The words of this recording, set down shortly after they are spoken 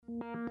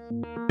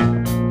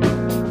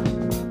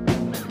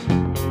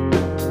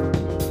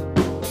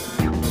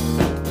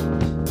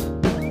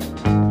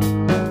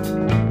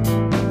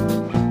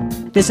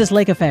This is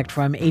Lake Effect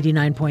from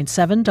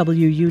 89.7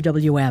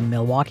 WUWM,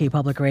 Milwaukee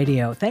Public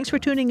Radio. Thanks for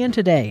tuning in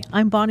today.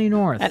 I'm Bonnie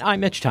North. And I'm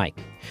Mitch Teich.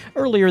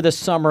 Earlier this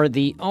summer,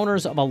 the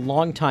owners of a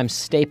longtime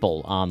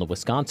staple on the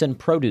Wisconsin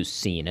produce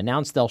scene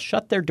announced they'll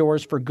shut their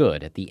doors for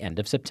good at the end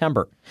of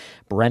September.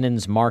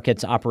 Brennan's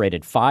Markets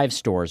operated 5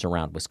 stores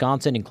around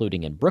Wisconsin,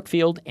 including in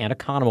Brookfield and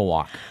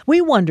Oconomowoc. We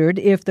wondered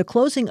if the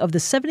closing of the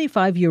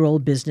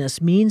 75-year-old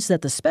business means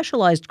that the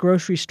specialized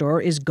grocery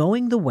store is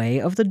going the way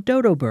of the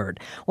dodo bird.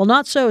 Well,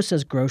 not so,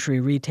 says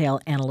grocery retail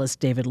analyst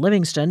David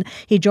Livingston.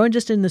 He joined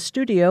us in the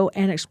studio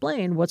and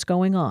explained what's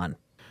going on.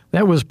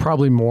 That was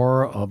probably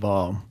more of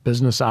a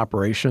business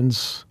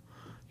operations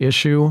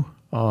issue.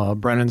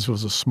 Brennan's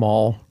was a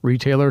small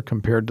retailer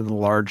compared to the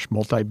large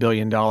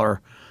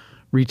multi-billion-dollar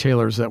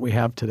retailers that we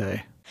have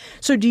today.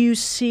 So do you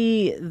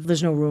see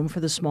there's no room for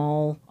the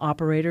small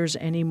operators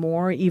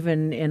anymore,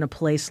 even in a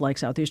place like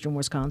southeastern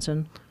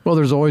Wisconsin? Well,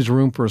 there's always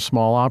room for a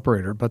small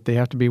operator, but they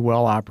have to be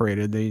well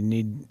operated. They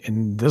need,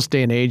 in this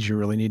day and age, you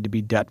really need to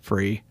be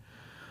debt-free.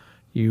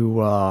 You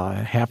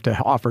have to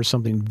offer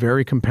something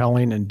very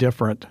compelling and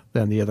different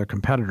than the other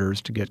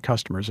competitors to get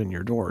customers in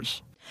your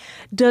doors.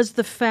 Does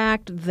the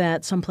fact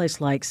that someplace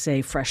like,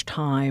 say, Fresh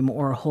Thyme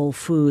or Whole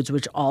Foods,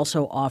 which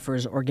also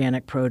offers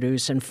organic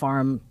produce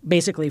and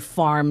basically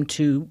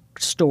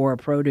farm-to-store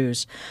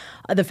produce,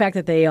 the fact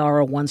that they are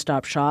a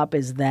one-stop shop,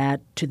 is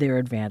that to their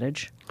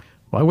advantage?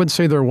 Well, I wouldn't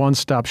say they're a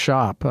one-stop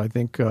shop. I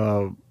think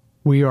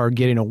we are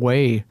getting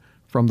away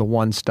from the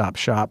one-stop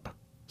shop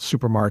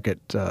supermarket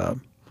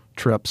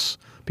trips.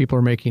 People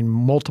are making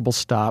multiple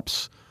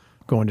stops,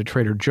 going to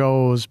Trader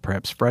Joe's,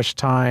 perhaps Fresh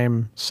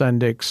Thyme,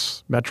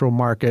 Sendik's, Metro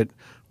Market,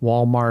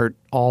 Walmart,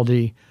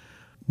 Aldi.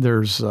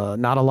 There's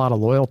not a lot of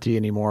loyalty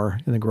anymore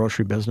in the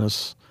grocery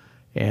business,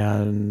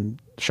 and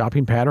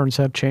shopping patterns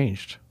have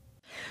changed.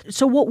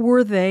 So what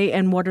were they,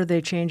 and what are they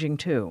changing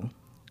to?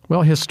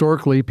 Well,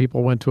 historically,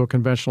 people went to a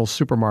conventional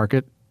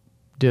supermarket,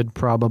 did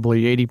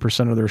probably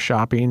 80% of their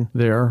shopping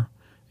there,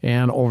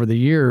 and over the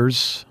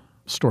years,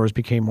 stores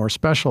became more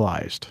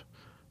specialized.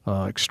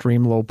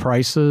 Extreme low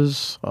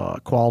prices,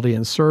 quality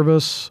and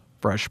service,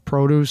 fresh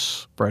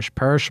produce, fresh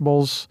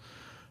perishables,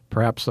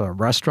 perhaps a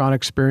restaurant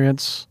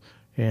experience,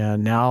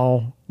 and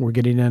now we're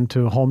getting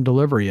into home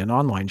delivery and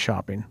online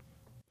shopping.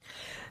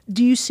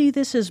 Do you see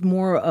this as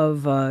more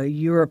of a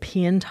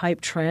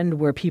European-type trend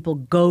where people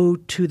go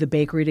to the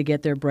bakery to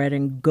get their bread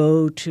and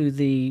go to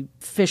the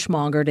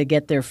fishmonger to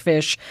get their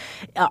fish?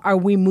 Are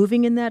we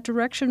moving in that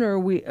direction,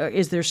 or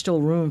is there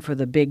still room for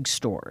the big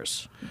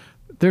stores?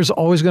 There's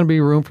always going to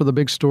be room for the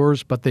big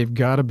stores, but they've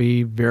got to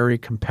be very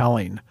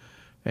compelling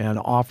and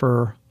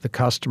offer the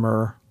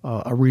customer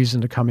a reason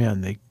to come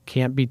in. They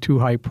can't be too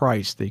high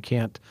priced. They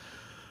can't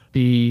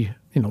be,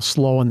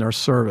 slow in their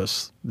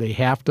service. They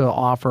have to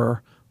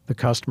offer the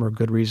customer a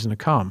good reason to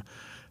come.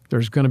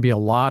 There's going to be a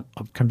lot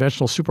of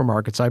conventional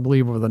supermarkets, I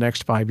believe, over the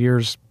next 5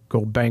 years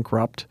go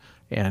bankrupt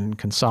and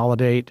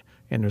consolidate,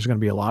 and there's going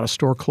to be a lot of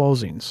store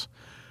closings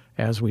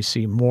as we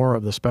see more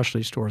of the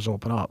specialty stores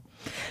open up.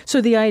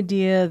 So the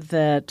idea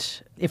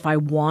that if I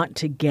want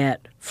to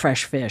get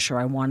fresh fish, or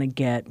I want to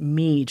get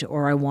meat,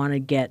 or I want to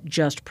get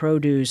just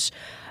produce,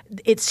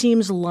 it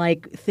seems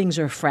like things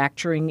are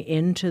fracturing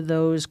into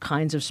those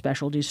kinds of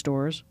specialty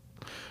stores?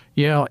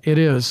 Yeah, it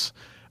is.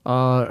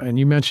 And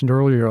you mentioned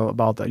earlier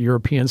about the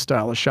European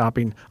style of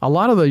shopping. A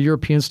lot of the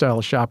European style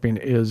of shopping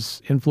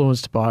is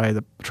influenced by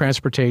the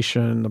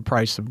transportation, the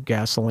price of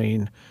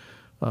gasoline.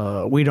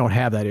 We don't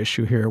have that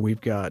issue here.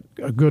 We've got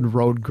a good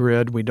road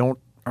grid.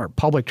 Our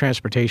public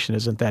transportation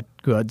isn't that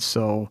good,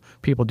 so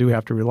people do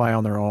have to rely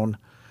on their own.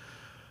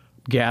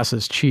 Gas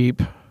is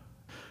cheap,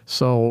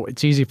 so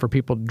it's easy for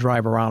people to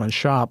drive around and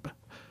shop.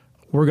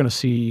 We're going to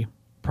see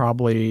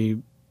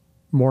probably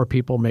more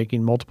people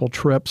making multiple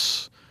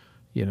trips.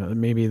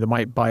 Maybe they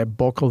might buy a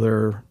bulk of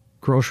their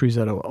groceries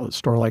at a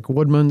store like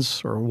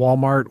Woodman's or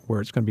Walmart,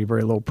 where it's going to be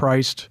very low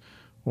priced,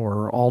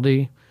 or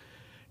Aldi.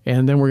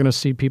 And then we're going to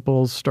see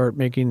people start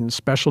making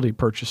specialty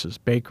purchases,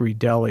 bakery,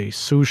 deli,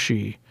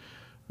 sushi,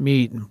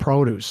 meat, and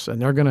produce.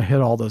 And they're going to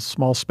hit all the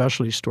small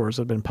specialty stores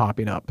that have been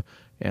popping up.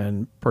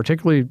 And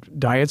particularly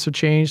diets have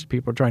changed.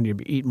 People are trying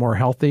to eat more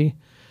healthy.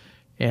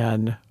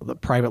 And the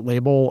private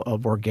label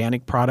of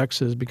organic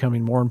products is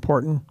becoming more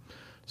important.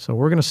 So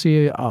we're going to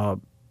see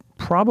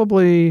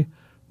probably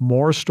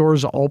more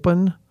stores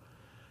open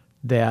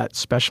that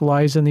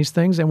specialize in these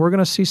things, and we're going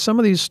to see some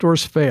of these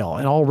stores fail.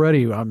 And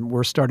already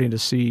we're starting to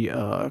see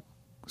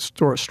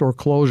store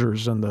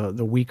closures and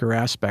the weaker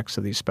aspects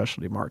of these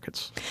specialty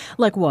markets.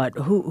 Like what?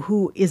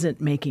 Who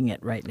isn't making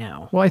it right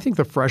now? Well, I think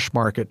the Fresh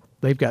Market,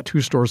 they've got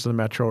 2 stores in the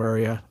metro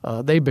area.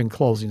 They've been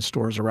closing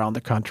stores around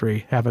the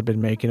country, haven't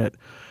been making it.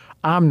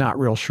 I'm not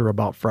real sure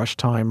about Fresh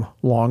Thyme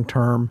long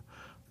term.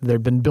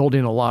 They've been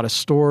building a lot of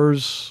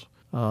stores.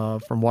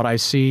 From what I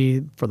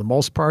see, for the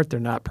most part, they're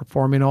not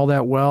performing all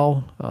that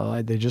well.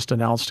 They just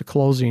announced a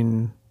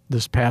closing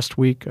this past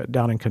week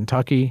down in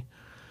Kentucky.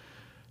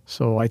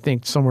 So I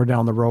think somewhere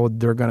down the road,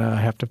 they're going to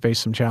have to face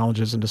some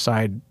challenges and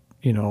decide,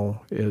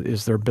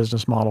 is their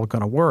business model going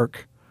to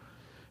work?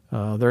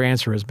 Their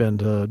answer has been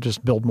to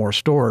just build more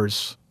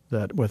stores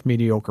with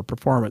mediocre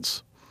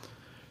performance.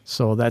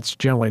 So that's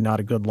generally not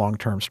a good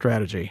long-term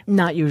strategy.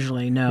 Not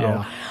usually,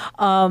 no.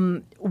 Yeah.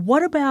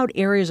 What about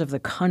areas of the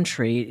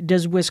country?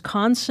 Does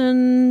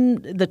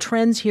Wisconsin, the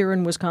trends here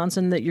in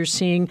Wisconsin that you're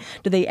seeing,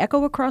 do they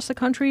echo across the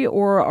country,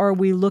 or are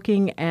we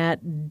looking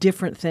at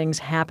different things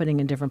happening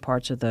in different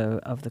parts of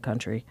the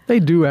country? They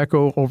do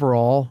echo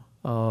overall.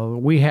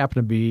 We happen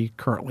to be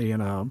currently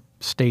in a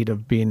state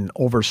of being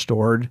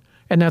overstored,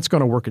 and that's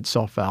going to work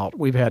itself out.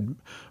 We've had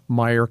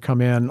Meijer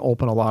come in,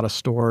 open a lot of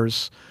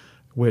stores,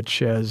 which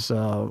has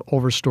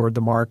overstored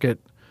the market.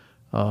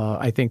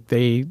 I think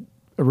they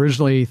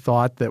originally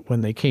thought that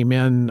when they came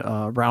in,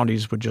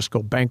 Roundy's would just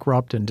go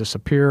bankrupt and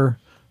disappear,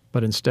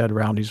 but instead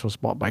Roundy's was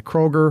bought by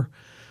Kroger.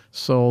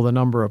 So the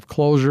number of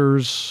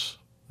closures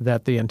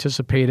that they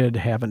anticipated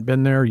haven't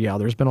been there. Yeah,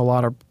 there's been a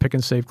lot of Pick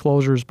and Save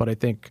closures, but I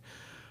think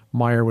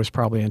Meijer was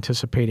probably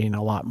anticipating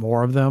a lot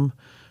more of them.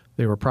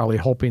 They were probably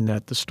hoping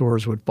that the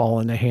stores would fall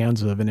in the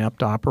hands of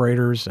inept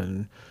operators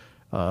and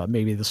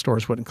maybe the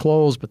stores wouldn't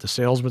close, but the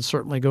sales would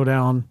certainly go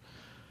down.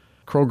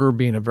 Kroger,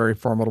 being a very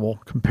formidable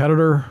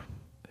competitor,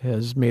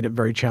 has made it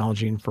very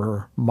challenging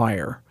for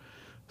Meijer.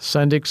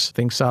 Sendik's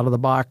thinks out of the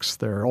box.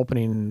 They're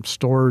opening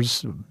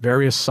stores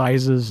various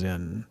sizes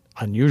in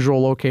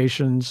unusual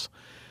locations,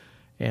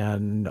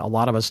 and a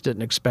lot of us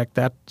didn't expect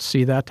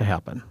see that to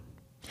happen.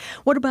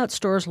 What about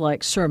stores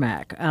like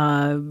Cermak?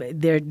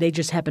 They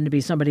just happen to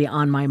be somebody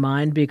on my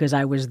mind because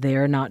I was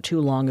there not too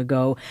long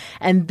ago,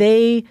 and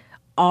they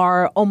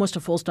are almost a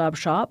full-stop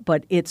shop,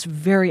 but it's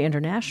very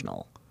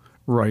international.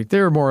 Right.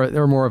 They're more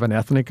of an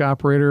ethnic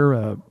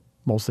operator,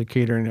 mostly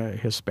catering to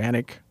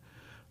Hispanic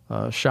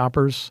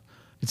shoppers.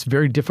 It's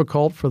very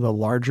difficult for the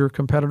larger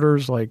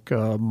competitors like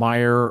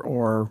Meijer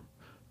or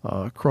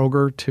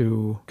Kroger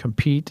to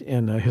compete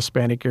in the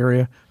Hispanic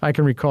area. I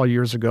can recall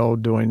years ago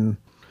doing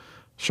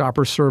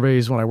shopper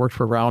surveys when I worked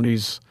for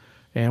Roundy's,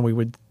 and we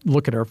would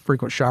look at our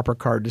frequent shopper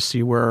card to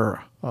see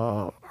where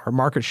our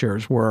market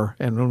shares were.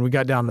 And when we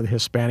got down to the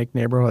Hispanic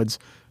neighborhoods,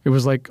 it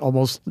was like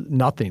almost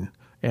nothing.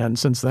 And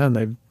since then,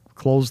 they've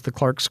closed the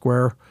Clark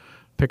Square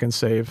Pick and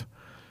Save.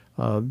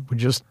 We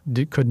just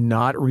could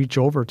not reach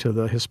over to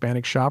the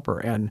Hispanic shopper.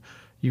 And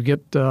you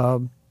get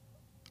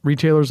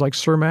retailers like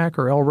Cermak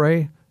or El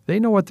Rey, they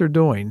know what they're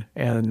doing.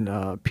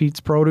 And Pete's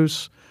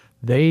Produce,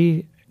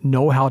 they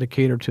know how to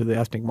cater to the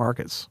ethnic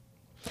markets.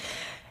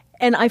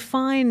 And I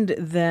find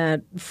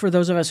that for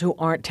those of us who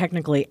aren't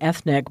technically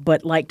ethnic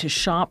but like to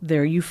shop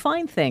there, you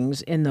find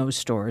things in those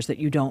stores that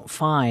you don't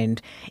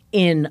find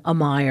in a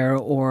Meijer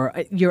or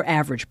your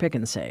average Pick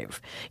and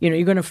Save.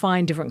 You're going to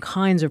find different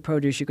kinds of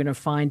produce. You're going to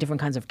find different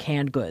kinds of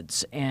canned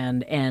goods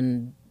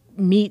and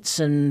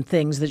meats and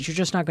things that you're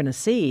just not going to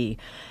see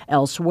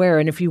elsewhere.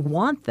 And if you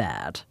want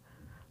that,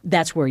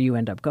 that's where you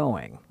end up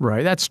going.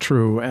 Right, that's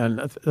true. And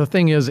the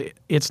thing is,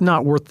 it's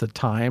not worth the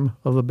time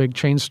of the big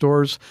chain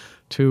stores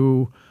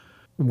to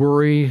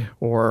worry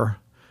or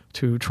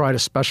to try to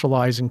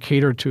specialize and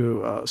cater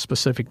to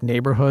specific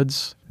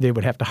neighborhoods. They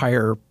would have to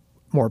hire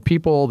more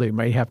people. They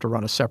may have to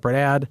run a separate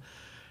ad.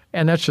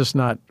 And that's just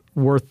not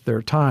worth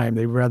their time.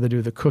 They'd rather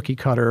do the cookie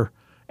cutter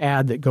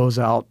ad that goes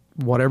out.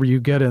 Whatever you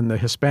get in the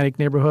Hispanic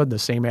neighborhood, the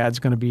same ad's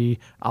going to be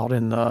out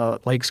in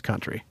the Lakes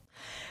country.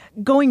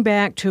 Going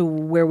back to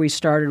where we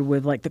started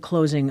with like the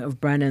closing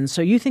of Brennan,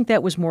 so you think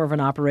that was more of an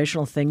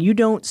operational thing. You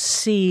don't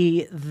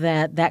see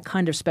that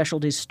kind of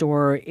specialty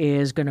store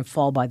is going to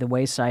fall by the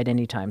wayside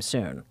anytime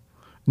soon.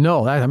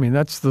 No,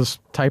 that's this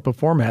type of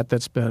format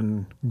that's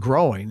been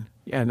growing.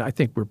 And I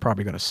think we're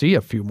probably going to see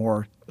a few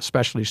more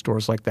specialty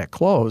stores like that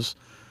close.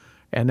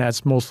 And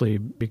that's mostly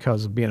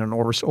because of being an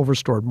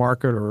overstored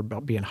market or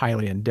about being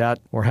highly in debt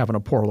or having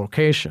a poor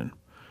location.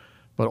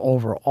 But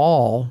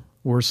overall,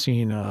 we're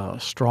seeing a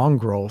strong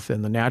growth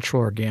in the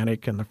natural,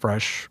 organic, and the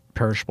fresh,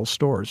 perishable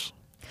stores.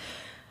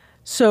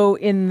 So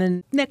in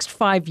the next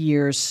 5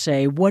 years,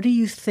 say, what do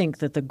you think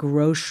that the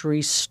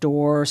grocery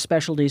store,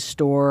 specialty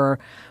store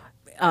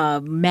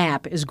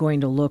map is going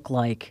to look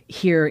like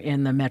here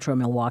in the metro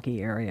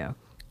Milwaukee area?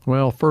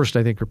 Well, first,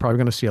 I think you're probably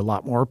going to see a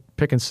lot more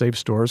Pick and Save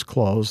stores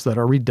close that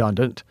are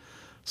redundant.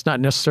 It's not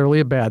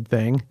necessarily a bad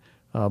thing.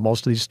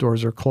 Most of these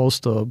stores are close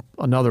to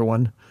another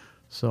one,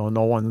 so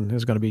no one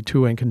is going to be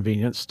too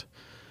inconvenienced.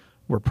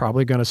 We're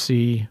probably going to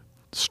see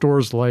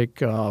stores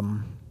like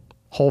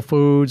Whole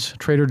Foods,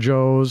 Trader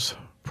Joe's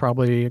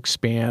probably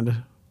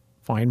expand,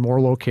 find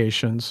more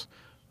locations.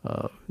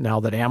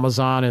 Now that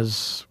Amazon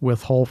is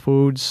with Whole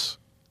Foods,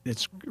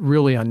 it's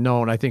really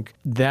unknown. I think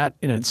that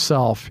in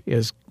itself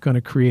is going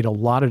to create a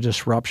lot of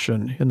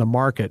disruption in the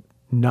market,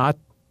 not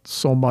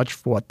so much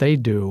for what they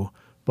do,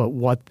 but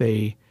what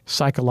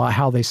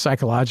how they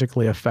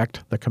psychologically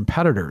affect the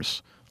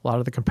competitors. A lot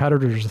of the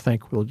competitors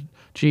think, well,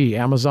 gee,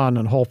 Amazon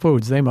and Whole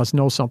Foods, they must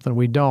know something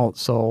we don't,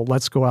 so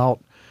let's go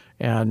out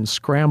and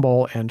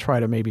scramble and try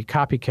to maybe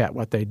copycat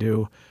what they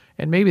do.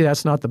 And maybe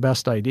that's not the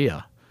best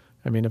idea.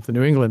 I mean, if the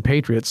New England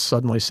Patriots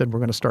suddenly said we're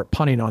going to start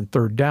punting on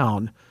third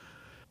down,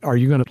 are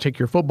you going to take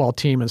your football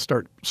team and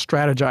start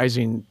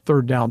strategizing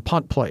third down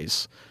punt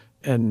plays?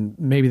 And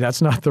maybe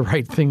that's not the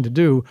right thing to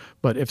do,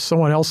 but if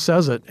someone else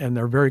says it and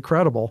they're very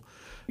credible,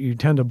 you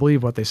tend to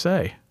believe what they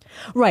say.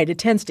 Right. It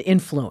tends to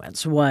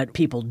influence what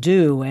people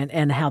do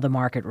and how the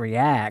market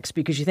reacts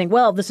because you think,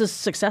 well, this is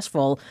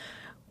successful.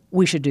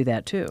 We should do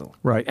that too.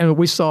 Right. And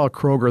we saw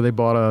Kroger, they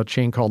bought a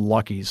chain called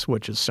Lucky's,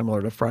 which is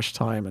similar to Fresh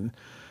Thyme.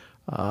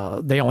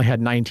 And they only had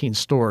 19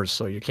 stores,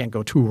 so you can't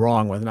go too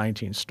wrong with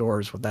 19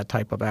 stores with that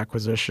type of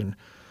acquisition.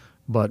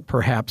 But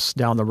perhaps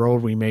down the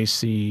road we may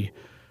see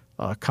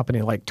a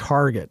company like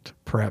Target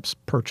perhaps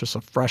purchase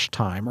a Fresh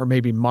Thyme, or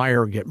maybe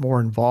Meijer get more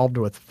involved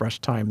with Fresh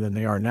Thyme than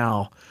they are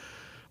now.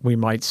 We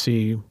might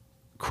see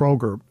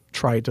Kroger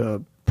try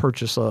to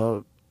purchase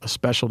a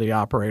specialty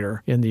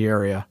operator in the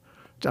area.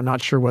 I'm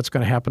not sure what's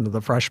going to happen to the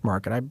fresh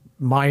market.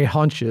 My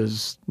hunch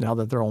is now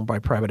that they're owned by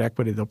private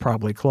equity, they'll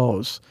probably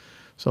close.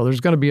 So there's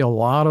going to be a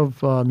lot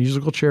of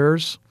musical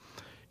chairs.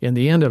 In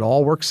the end, it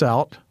all works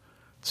out.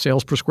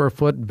 Sales per square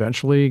foot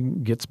eventually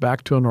gets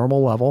back to a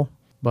normal level.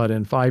 But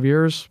in 5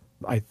 years,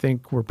 I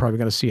think we're probably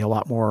going to see a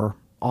lot more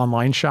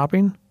online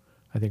shopping.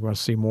 I think we're going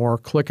to see more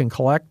click and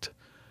collect.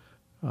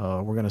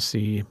 We're going to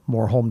see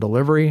more home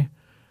delivery.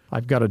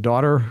 I've got a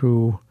daughter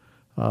who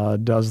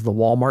does the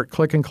Walmart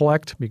click and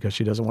collect because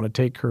she doesn't want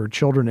to take her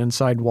children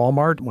inside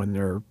Walmart when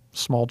they're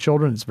small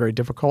children. It's very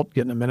difficult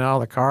getting them in and out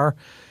of the car.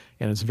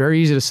 And it's very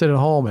easy to sit at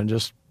home and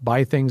just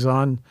buy things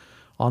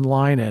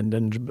online and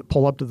then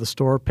pull up to the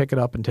store, pick it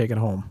up, and take it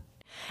home.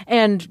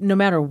 And no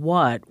matter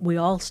what, we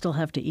all still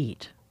have to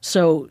eat.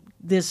 So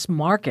this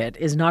market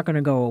is not going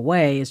to go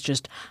away. It's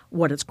just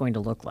what it's going to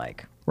look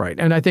like. Right.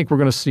 And I think we're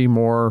going to see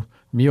more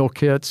meal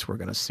kits. We're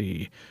going to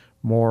see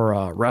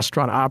more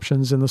restaurant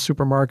options in the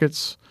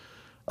supermarkets.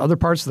 Other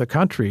parts of the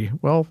country,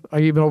 well,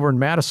 even over in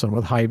Madison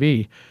with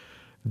Hy-Vee,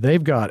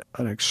 they've got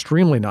an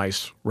extremely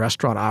nice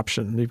restaurant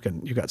option.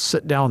 You've got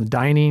sit-down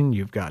dining,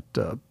 you've got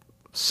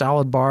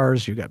salad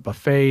bars, you've got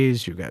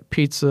buffets, you've got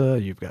pizza,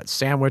 you've got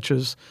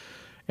sandwiches.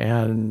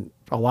 And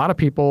a lot of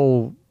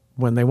people,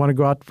 when they want to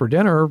go out for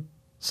dinner,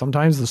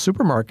 sometimes the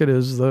supermarket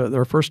is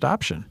their first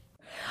option.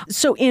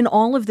 So in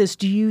all of this,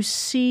 do you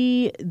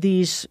see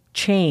these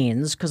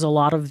chains, because a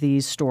lot of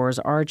these stores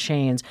are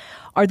chains,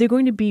 are they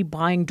going to be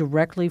buying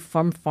directly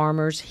from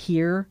farmers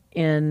here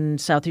in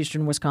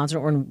southeastern Wisconsin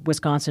or in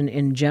Wisconsin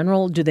in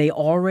general? Do they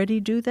already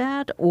do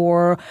that,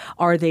 or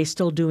are they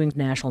still doing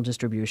national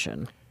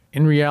distribution?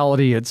 In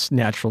reality, it's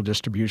natural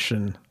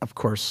distribution. Of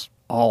course,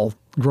 all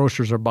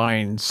grocers are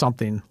buying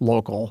something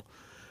local.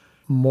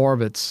 More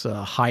of it's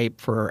hype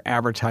for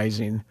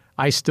advertising.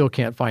 I still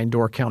can't find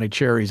Door County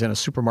cherries in a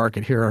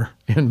supermarket here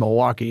in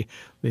Milwaukee.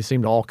 They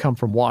seem to all come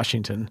from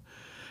Washington.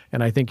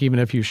 And I think even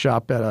if you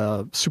shop at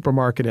a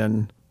supermarket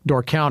in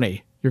Door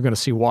County, you're going to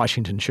see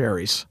Washington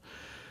cherries.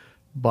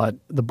 But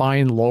the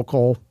buying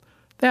local,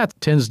 that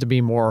tends to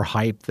be more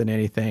hype than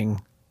anything.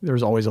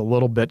 There's always a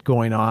little bit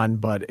going on,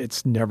 but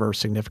it's never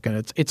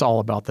significant. It's all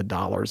about the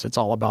dollars. It's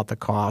all about the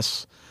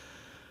costs.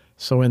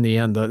 So in the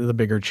end, the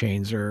bigger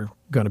chains are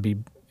going to be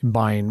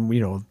buying,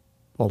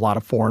 a lot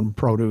of foreign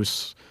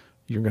produce.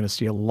 You're going to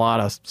see a lot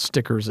of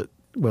stickers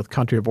with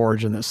country of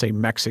origin that say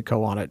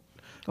Mexico on it.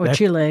 Or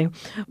Chile.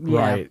 Yeah.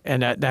 Right.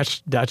 And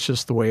that's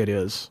just the way it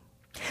is.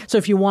 So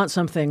if you want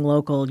something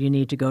local, you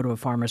need to go to a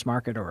farmer's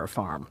market or a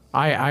farm.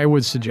 I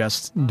would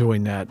suggest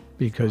doing that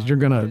because you're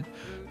going to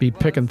be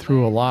picking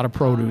through a lot of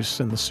produce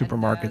in the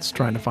supermarkets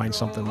trying to find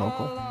something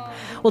local.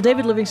 Well,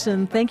 David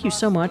Livingston, thank you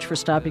so much for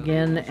stopping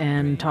in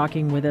and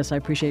talking with us. I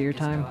appreciate your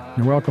time.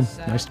 You're welcome.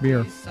 Nice to be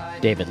here.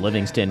 David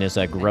Livingston is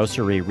a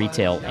grocery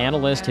retail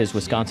analyst. His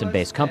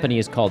Wisconsin-based company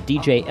is called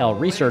DJL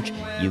Research.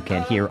 You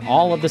can hear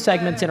all of the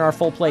segments in our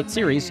Full Plate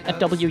series at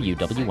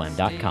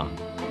WUWN.com.